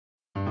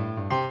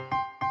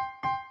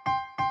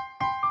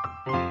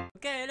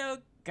Okay, hello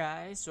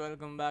guys,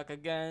 welcome back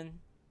again.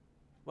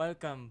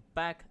 Welcome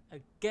back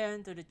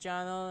again to the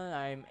channel.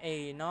 I'm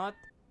A Not.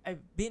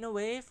 I've been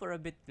away for a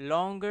bit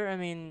longer,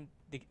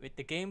 with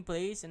the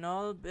gameplays and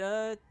all,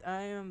 but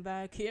I am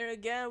back here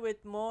again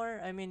with more,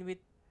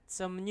 with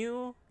some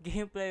new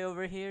gameplay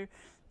over here.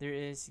 There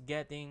is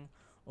getting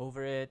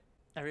over it.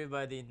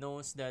 Everybody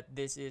knows that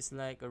this is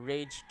like a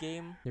rage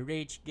game, the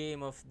rage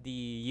game of the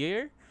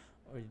year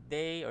or the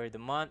day or the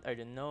month, I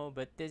don't know,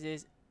 but this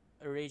is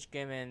a rage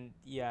game. And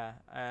yeah,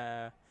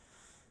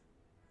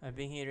 I've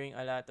been hearing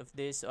a lot of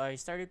this, so I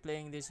started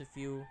playing this a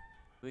few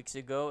weeks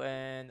ago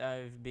and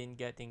I've been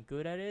getting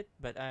good at it,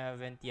 but I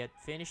haven't yet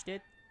finished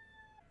it.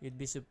 You'd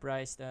be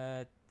surprised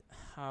at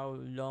how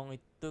long it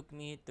took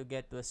me to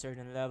get to a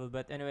certain level,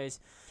 but anyways,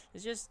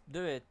 let's just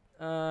do it.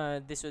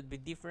 This would be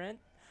different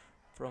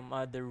from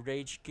other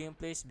rage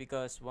gameplays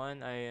because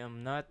one,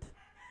 I'm not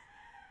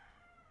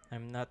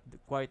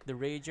quite the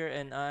rager,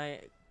 and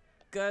I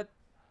got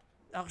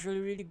actually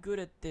really good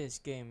at this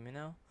game.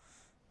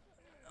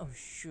 Oh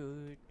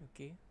shoot.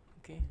 Okay,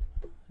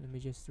 let me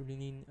just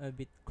lean a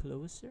bit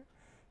closer.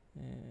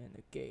 And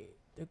okay,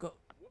 there go.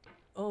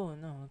 Oh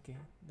no, okay,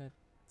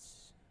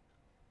 that's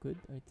good,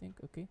 I think.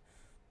 Okay,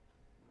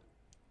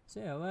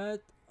 so yeah,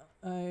 what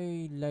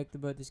I liked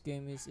about this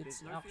game is it's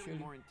There's no actually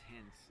feeling more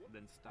intense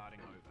than starting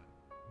over.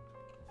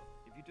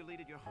 If you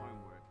deleted your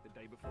homework the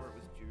day before it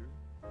was due,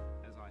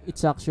 as I have,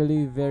 it's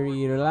actually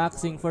very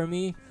relaxing for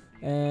me.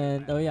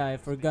 And oh yeah, I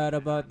forgot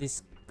about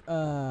this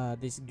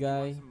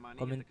guy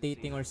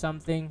commentating or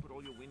something. put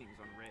all your winnings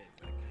on red,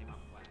 but it came up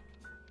flat.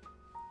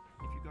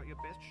 If you got your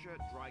best shirt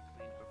dry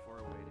cleaned before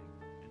a wedding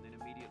and then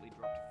immediately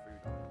dropped food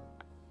on it.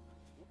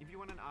 If you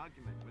won an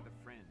argument with a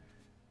friend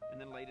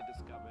and then later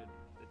discovered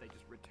that they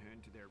just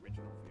returned to their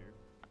original view.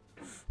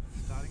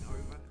 Starting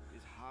over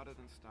is harder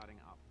than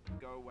starting up.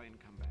 Go away and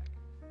come back.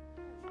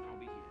 I'll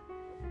be here.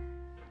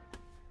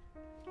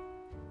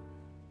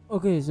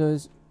 Okay, so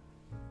it's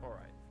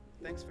Alright.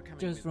 Thanks for coming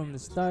just with me from on the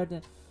this start.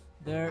 trip.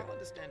 There. I'll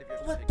understand if you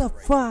have to What take the a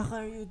break. fuck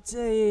are you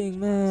saying, Just find a safe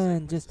man?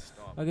 place Just to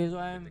stop okay. So with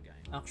I'm the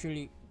game.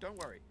 actually Don't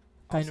worry.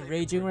 kind of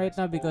raging right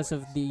now because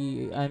of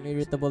the I'm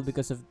irritable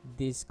because of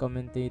this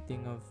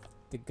commentating of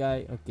the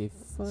guy. Okay,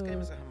 This game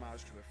fuck. is a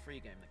homage to a free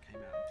game that came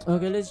out.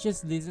 Okay, let's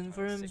just listen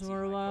for him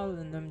for a while,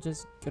 and I'm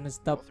just gonna The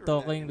stop author of that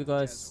talking is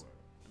because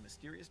Jazzuo, a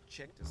mysterious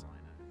Czech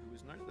designer who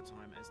was known at the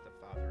time as the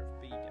father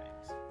of B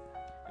games.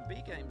 And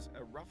B games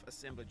are rough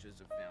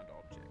assemblages of found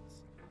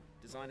objects.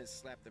 Designers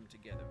slap them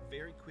together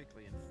very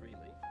quickly and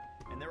freely,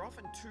 and they're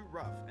often too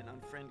rough and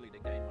unfriendly to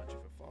gain much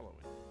of a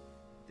following.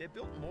 They're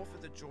built more for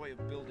the joy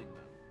of building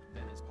them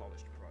than as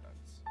polished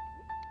products.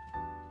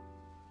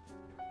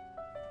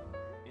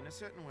 In a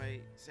certain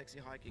way, Sexy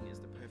Hiking is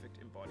the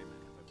perfect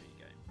embodiment of a B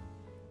game.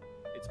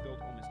 It's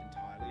built almost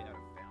entirely out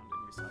of found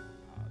and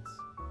recycled parts,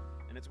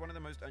 and it's one of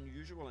the most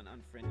unusual and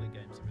unfriendly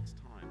games of its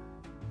time.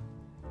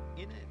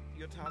 In it,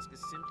 your task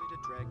is simply to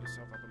drag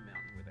yourself up a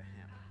mountain with a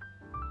hammer.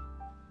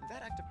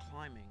 That act of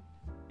climbing,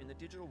 in the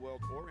digital world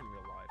or in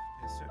real life,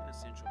 has certain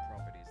essential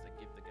properties that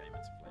give the game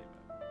its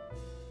flavor.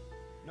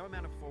 No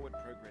amount of forward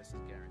progress is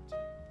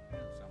guaranteed.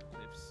 Some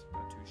cliffs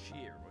are too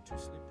sheer or too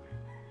slippery,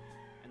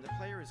 and the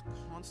player is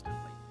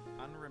constantly,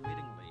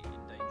 unremittingly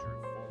in danger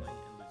of falling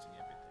and losing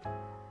everything.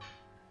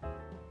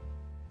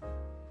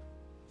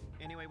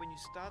 Anyway, when you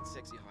start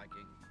Sexy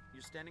Hiking,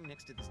 you're standing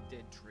next to this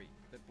dead tree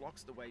that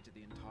blocks the way to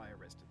the entire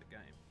rest of the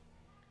game.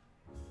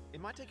 It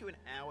might take you an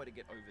hour to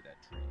get over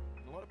that tree,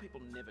 and a lot of people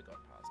never got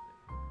past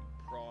it. You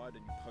prod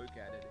and you poke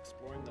at it,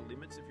 exploring the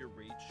limits of your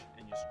reach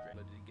and your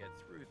strategy to get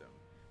through them,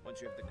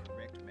 once you have the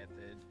correct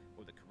method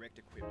or the correct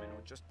equipment,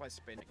 or just by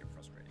spending a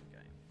frustrating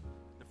game.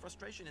 The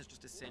frustration is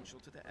just essential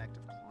to the act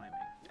of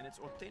climbing, and it's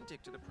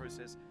authentic to the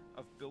process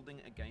of building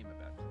a game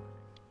about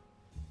climbing.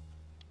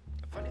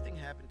 A funny thing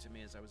happened to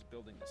me as I was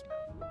building this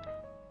mountain.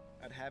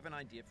 I'd have an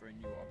idea for a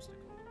new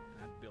obstacle,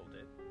 and I'd build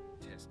it,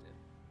 test it,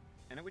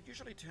 and it would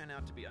usually turn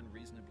out to be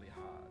unreasonably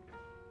hard.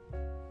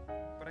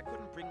 But I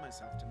couldn't bring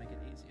myself to make it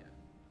easier.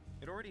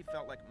 It already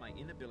felt like my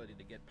inability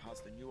to get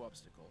past the new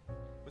obstacle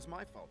was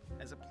my fault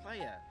as a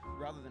player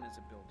rather than as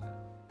a builder.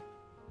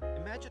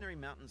 Imaginary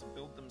mountains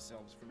build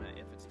themselves from our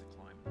efforts to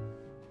climb them,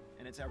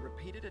 and it's our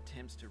repeated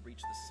attempts to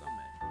reach the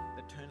summit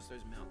that turns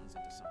those mountains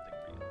into something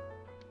real.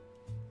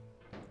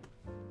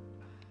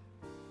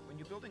 When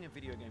you're building a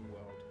video game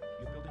world,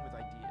 you're building with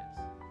ideas,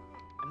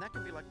 and that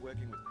can be like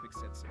working with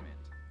quickset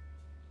cement.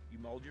 You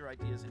mold your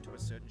ideas into a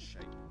certain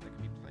shape that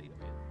can be played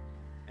with,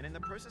 and in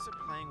the process of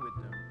playing with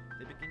them,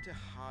 they begin to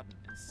harden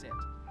and set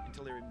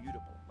until they're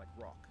immutable, like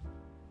rock.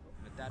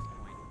 And at that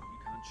point, you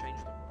can't change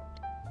the world,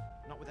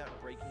 not without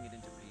breaking it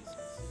into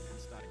pieces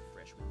and starting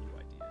fresh with new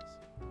ideas.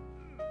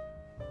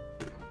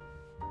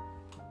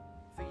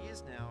 For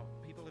years now,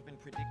 people have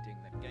been predicting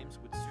that games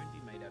would soon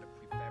be made out of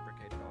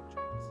prefabricated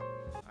objects.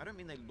 I don't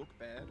mean they look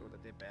bad or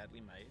that they're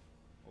badly made,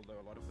 although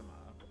a lot of them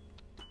are.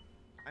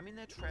 I mean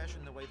they're trash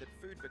in the way that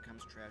food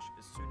becomes trash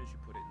as soon as you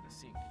put it in the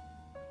sink.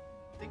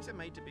 Things are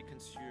made to be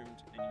consumed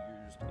and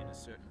used in a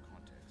certain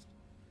context,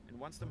 and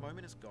once the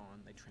moment is gone,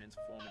 they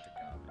transform into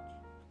garbage.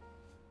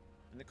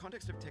 In the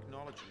context of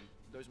technology,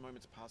 those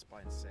moments pass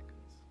by in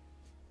seconds.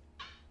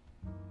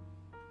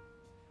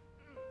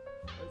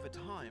 Over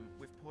time,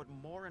 we've poured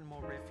more and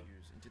more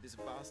refuse into this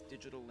vast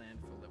digital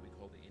landfill that we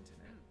call the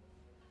internet.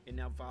 It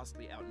now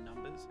vastly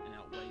outnumbers and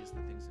outweighs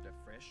the things that are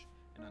fresh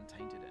and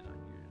untainted and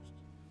unused.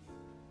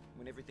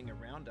 When everything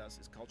around us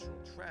is cultural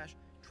trash,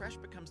 trash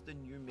becomes the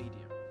new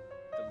medium,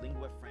 the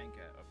lingua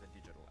franca of the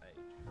digital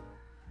age.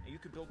 And you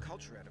can build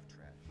culture out of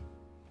trash,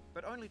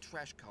 but only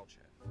trash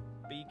culture.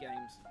 Be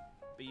games,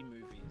 be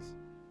movies,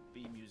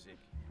 be music,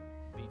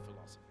 be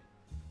philosophy.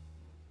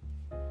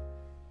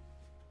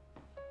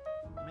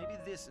 Maybe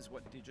this is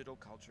what digital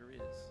culture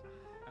is.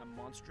 A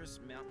monstrous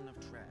mountain of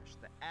trash,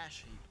 the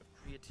ash heap of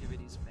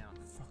creativity's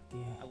fountain. Fuck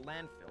yeah. A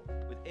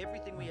landfill with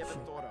everything we ever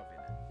thought of in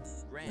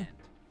it. Grand,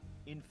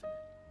 infinite,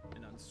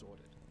 and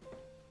unsorted.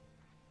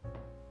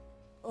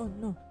 Oh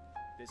no.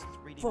 There's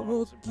 3D Fucking.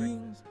 models of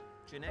breakfast,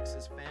 Gen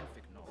X's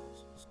fanfic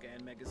novels,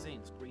 scan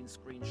magazines, green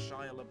screen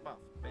Shia LaBeouf,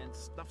 banned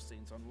stuff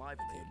scenes on Live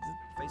Leak.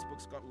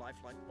 Facebook's got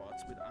lifelike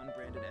bots with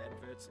unbranded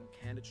adverts and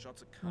candid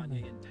shots of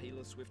Kanye and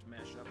Taylor Swift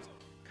mashups,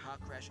 car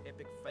crash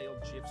epic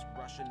failed GIFs,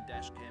 Russian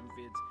dashcam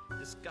vids,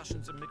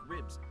 discussions of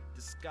McRibs,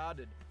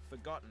 discarded,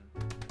 forgotten,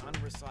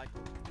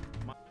 unrecycled.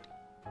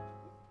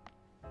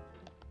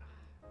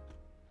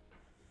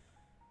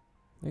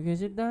 Okay,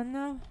 is it done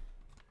now?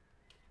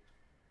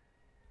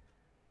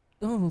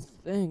 Oh,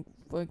 thank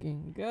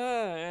fucking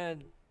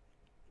God.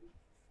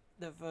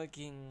 The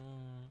fucking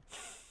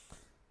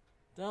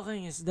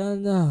talking is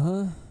done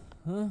now,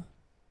 huh?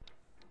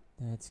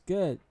 That's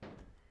good.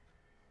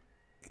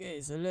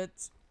 Okay, so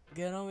let's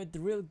get on with the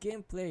real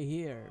gameplay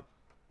here,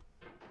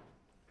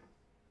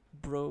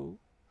 bro.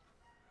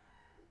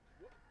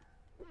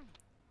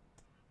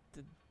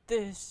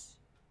 This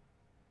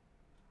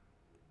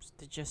is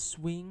to just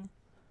swing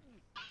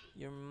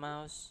your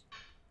mouse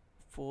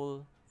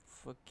full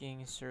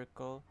fucking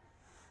circle,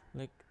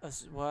 like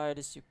as wide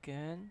as you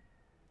can,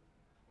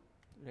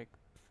 like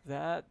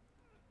that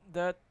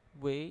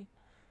way.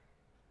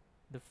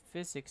 The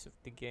physics of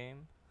the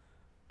game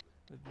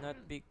would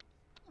not be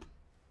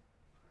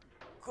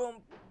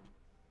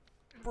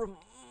compromised.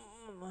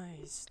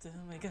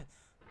 Oh my God.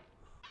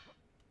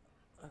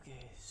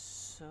 Okay,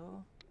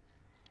 so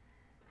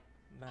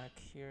back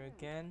here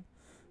again.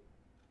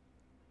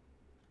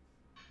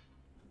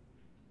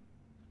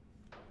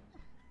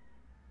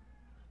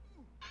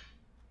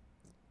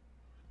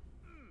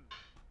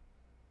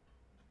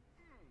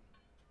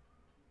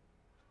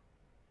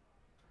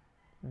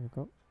 There we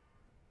go.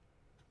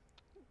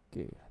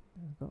 Okay,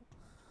 there we go.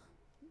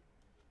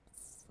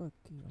 Fuck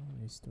you,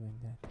 always doing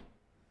that.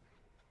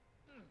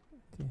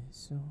 Okay,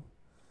 so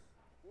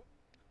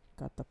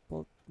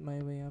catapult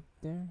my way up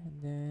there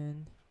and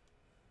then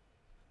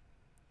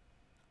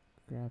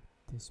grab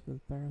this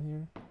wheelbarrow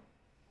here.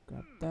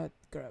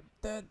 Grab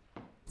that.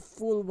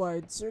 Full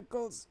wide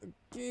circles.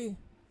 Okay.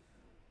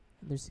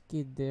 There's a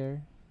kid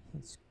there.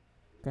 It's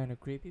kind of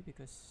creepy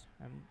because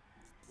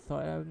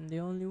thought I'm the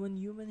only one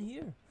human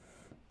here.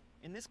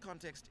 In this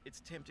context, it's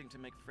tempting to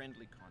make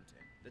friendly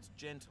content that's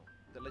gentle,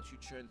 that lets you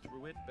churn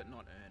through it but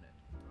not earn it.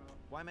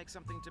 Why make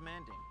something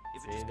demanding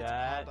if it just gets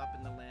piled up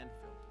in the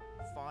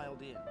landfill,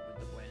 filed in with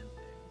the bland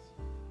things?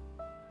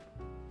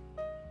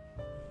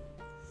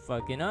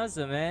 Fucking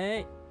awesome,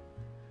 eh?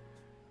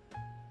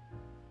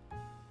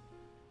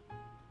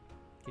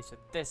 Okay, so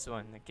this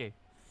one, okay.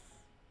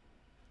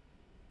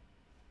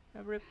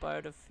 Every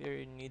part of here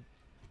you need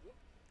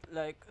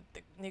like a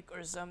technique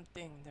or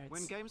something.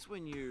 When games were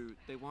new,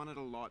 they wanted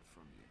a lot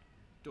from you.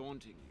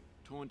 Daunting you,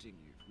 taunting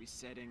you,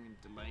 resetting and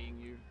delaying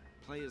you.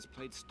 Players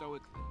played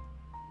stoically.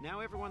 Now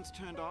everyone's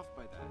turned off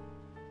by that.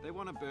 They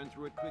want to burn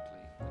through it quickly.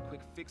 A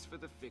quick fix for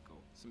the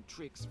fickle. Some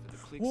tricks for the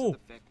clicks of the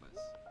feckless.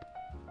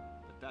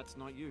 But that's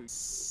not you.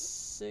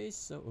 Say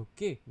so.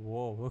 Okay.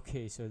 Whoa,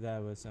 okay, so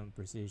that was some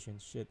precision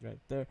shit right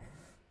there.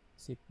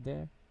 Sit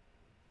there.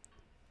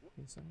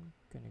 Okay, so I'm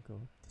gonna go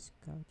with this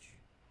couch.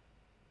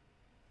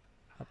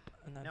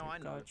 Now I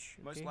know, couch.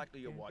 most Okay,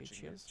 likely you're okay, watching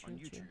chill, this chill, on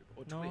chill. YouTube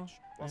or No, Twitch,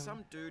 while I'm-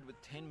 some dude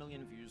with 10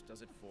 million views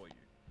does it for you.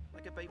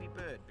 Like a baby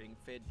bird being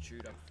fed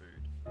chewed up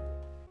food.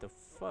 The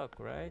fuck,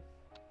 right?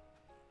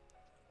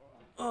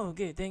 Oh,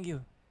 okay, thank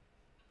you.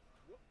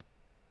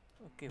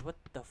 Okay, what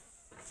the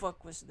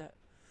fuck was that?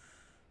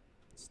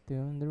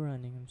 Still in the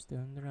running, I'm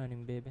still in the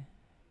running, baby.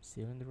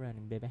 Still in the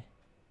running, baby.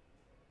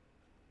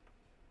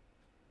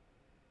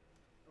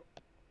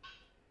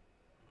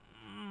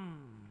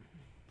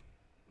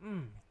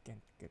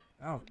 Can't get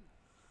out.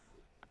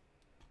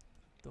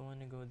 Don't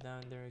wanna go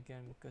down there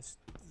again because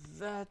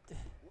that.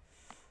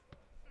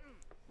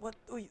 What?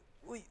 Uy,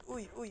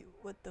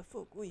 what the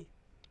fuck? Uy.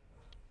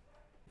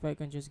 If I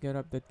can just get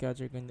up that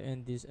couch, I'm gonna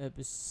end this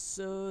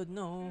episode.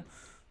 No.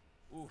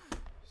 Oof,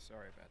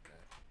 sorry about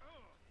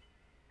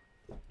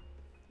that.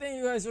 Thank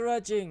you guys for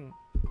watching.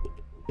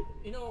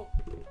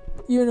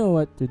 You know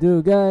what to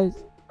do,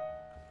 guys.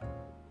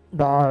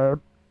 Bye.